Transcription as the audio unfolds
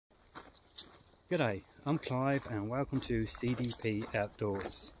G'day, I'm Clive and welcome to CDP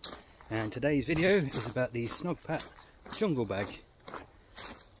Outdoors, and today's video is about the Snugpak Jungle Bag.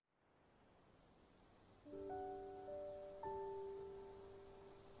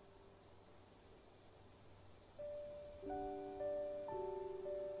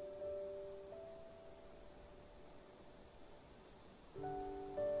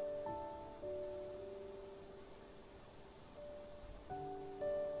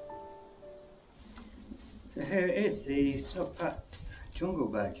 So here it is, the Snugpak Jungle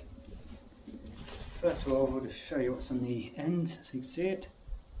Bag. First of all, I'm going to show you what's on the end so you can see it.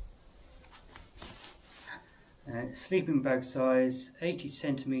 Sleeping bag size 80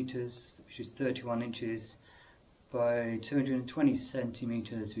 centimeters, which is 31 inches, by 220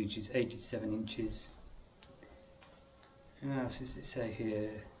 centimeters, which is 87 inches. What else does it say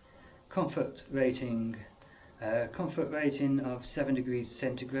here? Comfort rating of 7 degrees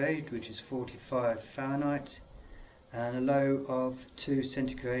centigrade, which is 45 Fahrenheit, and a low of 2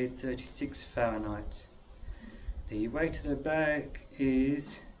 centigrade, 36 Fahrenheit. The weight of the bag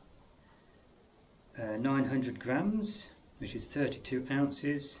is 900 grams, which is 32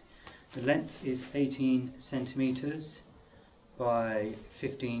 ounces. The length is 18 centimeters by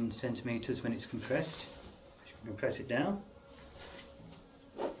 15 centimeters when it's compressed. You can compress it down.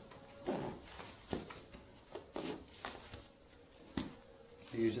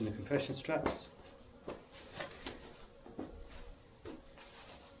 Using the compression straps.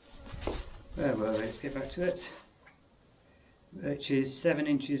 Well, let's get back to it. Which is 7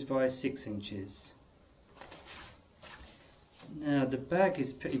 inches by 6 inches. Now the bag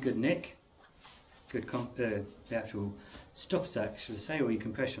is pretty good nick. Good the actual stuff sack, should I say, or your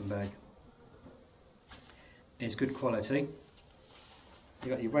compression bag. It's good quality. You've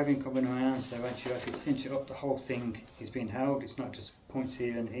got your webbing coming around, so once you actually cinch it up, the whole thing is being held. It's not just points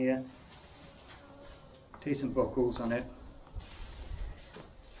here and here. Decent buckles on it.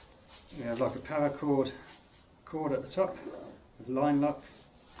 You have like a paracord cord at the top with line lock,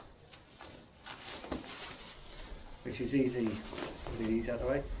 which is easy. Let's put these out of the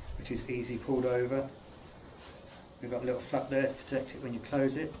way. Which is easy pulled over. We've got a little flap there to protect it when you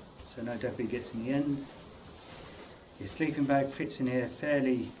close it, so no debris gets in the end. Your sleeping bag fits in here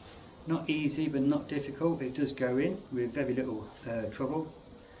fairly, not easy but not difficult. It does go in with very little trouble.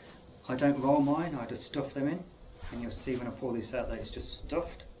 I don't roll mine, I just stuff them in, and you'll see when I pull this out that it's just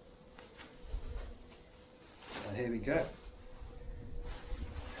stuffed. So here we go.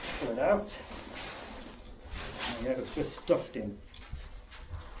 Let's pull it out. There you go, it's just stuffed in.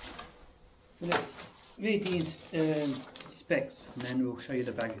 So let's read the specs and then we'll show you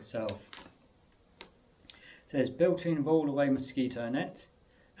the bag itself. It says built-in roll-away mosquito net,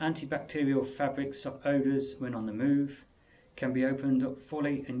 antibacterial fabric, stop odours when on the move, can be opened up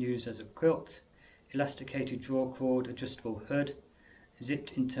fully and used as a quilt, elasticated drawer cord, adjustable hood,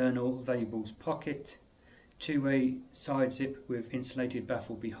 zipped internal valuables pocket, two-way side zip with insulated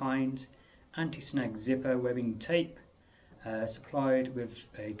baffle behind, anti-snag zipper webbing tape, supplied with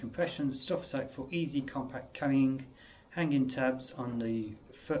a compression stuff sack for easy compact carrying, hanging tabs on the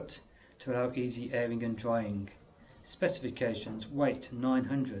foot to allow easy airing and drying. Specifications: weight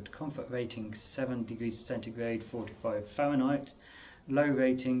 900, comfort rating 7 degrees centigrade 45 Fahrenheit, low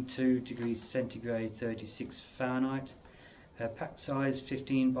rating 2 degrees centigrade 36 Fahrenheit, pack size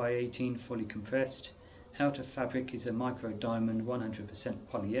 15 by 18 fully compressed, outer fabric is a micro diamond 100%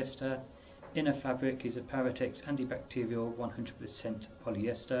 polyester, inner fabric is a Paratex antibacterial 100%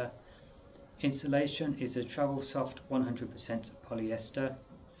 polyester, insulation is a Travelsoft 100% polyester,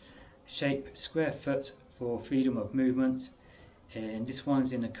 shape square foot for freedom of movement, and this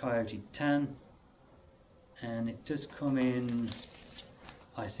one's in a Coyote tan, and it does come in,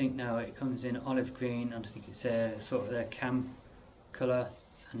 I think now it comes in olive green, and I think it's a sort of their cam colour,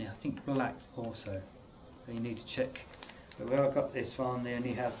 and I think black also, so you need to check. But where I got this from, they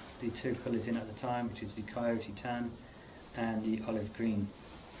only have the two colours in at the time, which is the Coyote tan and the olive green.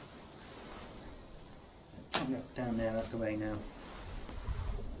 I'm down there out the way now.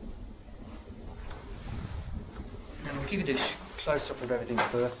 Now I'll give you this close up of everything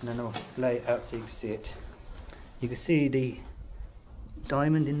first, and then I'll lay it out so you can see it. You can see the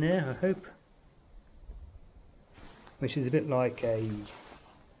diamond in there, I hope, which is a bit like a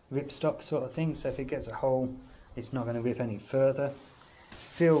ripstop sort of thing, so if it gets a hole it's not going to rip any further.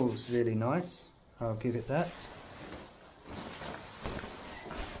 Feels really nice, I'll give it that.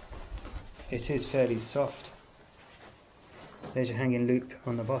 It is fairly soft. There's your hanging loop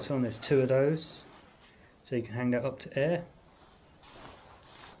on the bottom, there's two of those, so you can hang that up to air.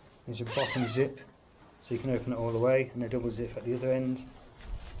 There's your bottom zip, so you can open it all the way, and a double zip at the other end.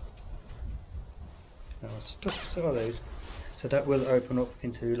 I'll stuff some of those. So that will open up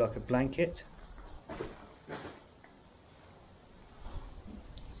into like a blanket.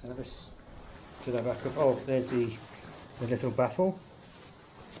 So let's do that back up. Oh, there's the little baffle.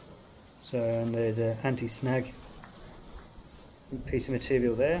 So and there's an anti-snag piece of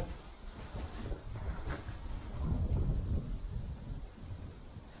material there.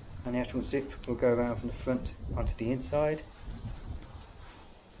 And the actual zip will go around from the front onto the inside.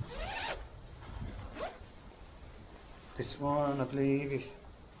 This one, I believe,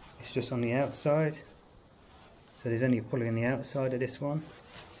 it's just on the outside. So there's only a pulley on the outside of this one.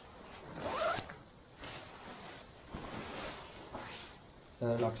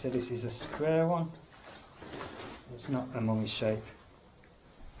 So like I said, this is a square one. It's not a mummy shape.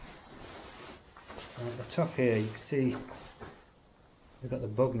 So at the top here you can see we've got the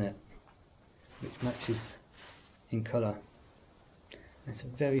bug net, which matches in colour. It's a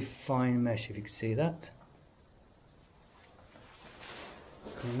very fine mesh, if you can see that.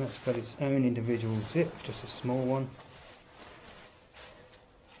 And that's got its own individual zip, just a small one.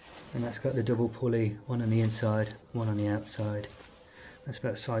 And that's got the double pulley, one on the inside, one on the outside. That's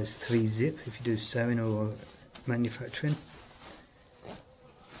about size 3 zip if you do sewing or manufacturing.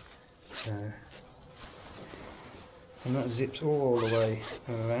 So, and that zips all the way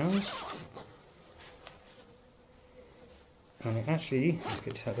around. And it actually, let's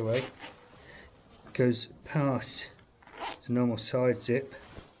get this out of the way, goes past the normal side zip.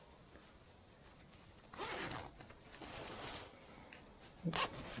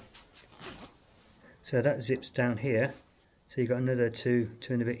 So that zips down here, so you've got another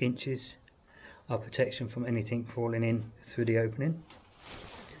 2.5 inches of protection from anything falling in through the opening.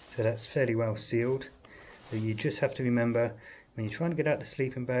 So that's fairly well sealed. So you just have to remember, when you're trying to get out the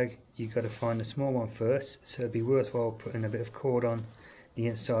sleeping bag, you've got to find the small one first, so it'd be worthwhile putting a bit of cord on the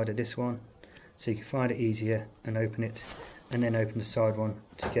inside of this one so you can find it easier and open it, and then open the side one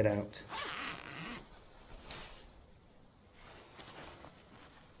to get out.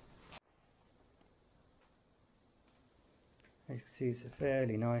 As you can see, it's a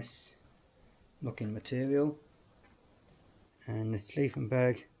fairly nice looking material, and the sleeping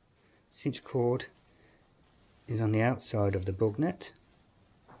bag cinch cord is on the outside of the bug net,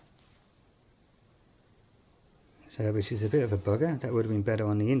 so which is a bit of a bugger. That would have been better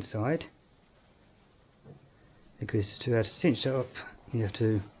on the inside, because to have to cinch that up you have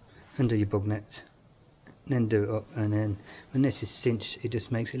to undo your bug net, then do it up, and then when this is cinched it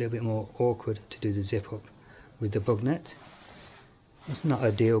just makes it a little bit more awkward to do the zip up with the bug net. It's not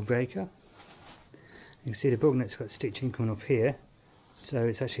a deal breaker. You can see the bug net's got stitching coming up here, so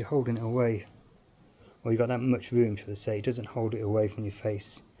it's actually holding it away. Well, you've got that much room, should I say. It doesn't hold it away from your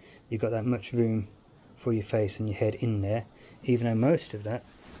face. You've got that much room for your face and your head in there, even though most of that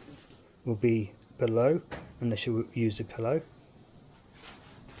will be below, unless you use a pillow.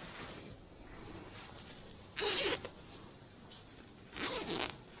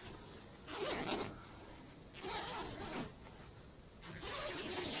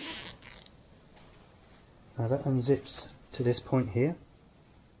 Now that unzips to this point here,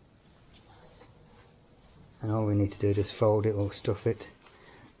 and all we need to do is just fold it or stuff it,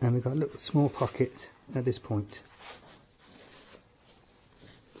 and we've got a little small pocket at this point,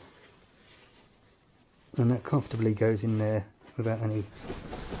 and that comfortably goes in there without any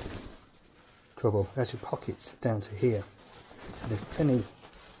trouble. There's your pockets down to here, so there's plenty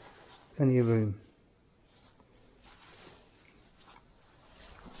of room.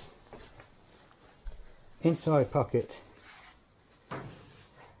 Inside pocket, so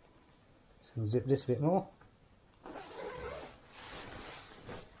unzip this a bit more.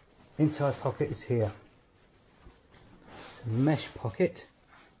 Inside pocket is here. It's a mesh pocket.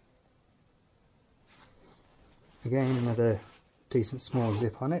 Again, another decent small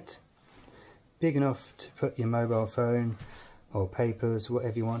zip on it. Big enough to put your mobile phone or papers,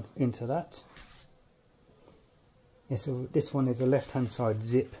 whatever you want, into that. Yeah, so this one is a left hand side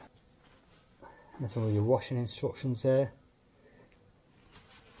zip. That's all your washing instructions there.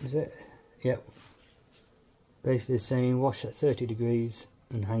 Is it? Yep. Basically saying wash at 30 degrees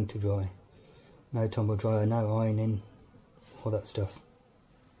and hang to dry. No tumble dryer, no ironing, all that stuff.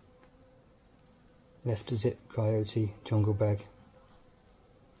 Left zip Coyote Jungle Bag.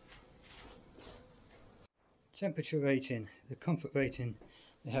 Temperature rating, the comfort rating,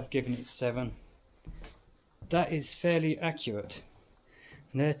 they have given it 7. That is fairly accurate.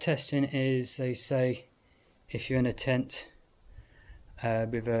 And their testing is, they say, if you're in a tent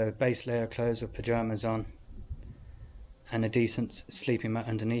with a base layer of clothes or pyjamas on and a decent sleeping mat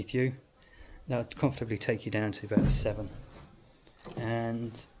underneath you, that would comfortably take you down to about a 7.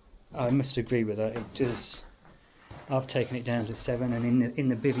 And I must agree with that. It does. I've taken it down to 7, and in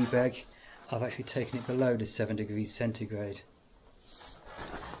the bivvy bag I've actually taken it below the 7 degrees centigrade.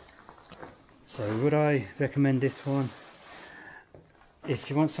 So would I recommend this one? If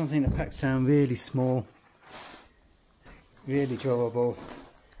you want something that packs down really small, really durable,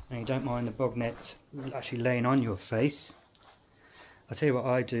 and you don't mind the bug net actually laying on your face, I'll tell you what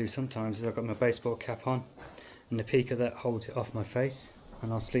I do sometimes is I've got my baseball cap on, and the peak of that holds it off my face,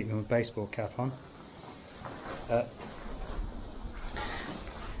 and I'll sleep with my baseball cap on.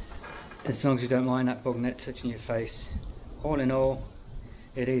 As long as you don't mind that bug net touching your face. All in all,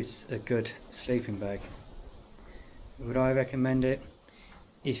 it is a good sleeping bag. Would I recommend it?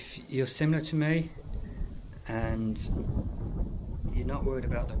 If you're similar to me and you're not worried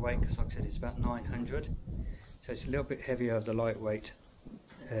about the weight, because like I said it's about 900, so it's a little bit heavier of the lightweight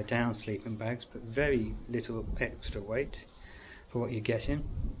down sleeping bags, but very little extra weight for what you're getting.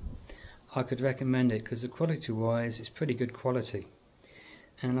 I could recommend it because the quality wise it's pretty good quality,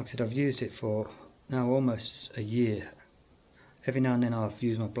 and like I said, I've used it for now almost a year. Every now and then I've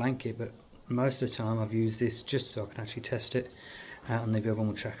used my blanket, but most of the time I've used this just so I can actually test it out on the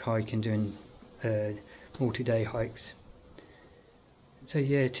Billabong track hiking, doing multi-day hikes. So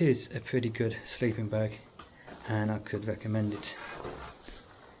yeah, it is a pretty good sleeping bag and I could recommend it.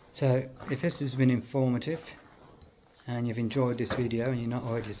 So if this has been informative and you've enjoyed this video and you're not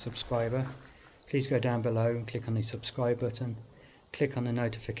already a subscriber, please go down below and click on the subscribe button, click on the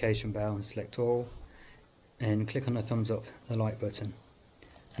notification bell and select all, and click on the thumbs up, the like button.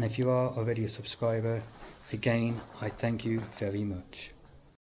 And if you are already a subscriber, again I thank you very much.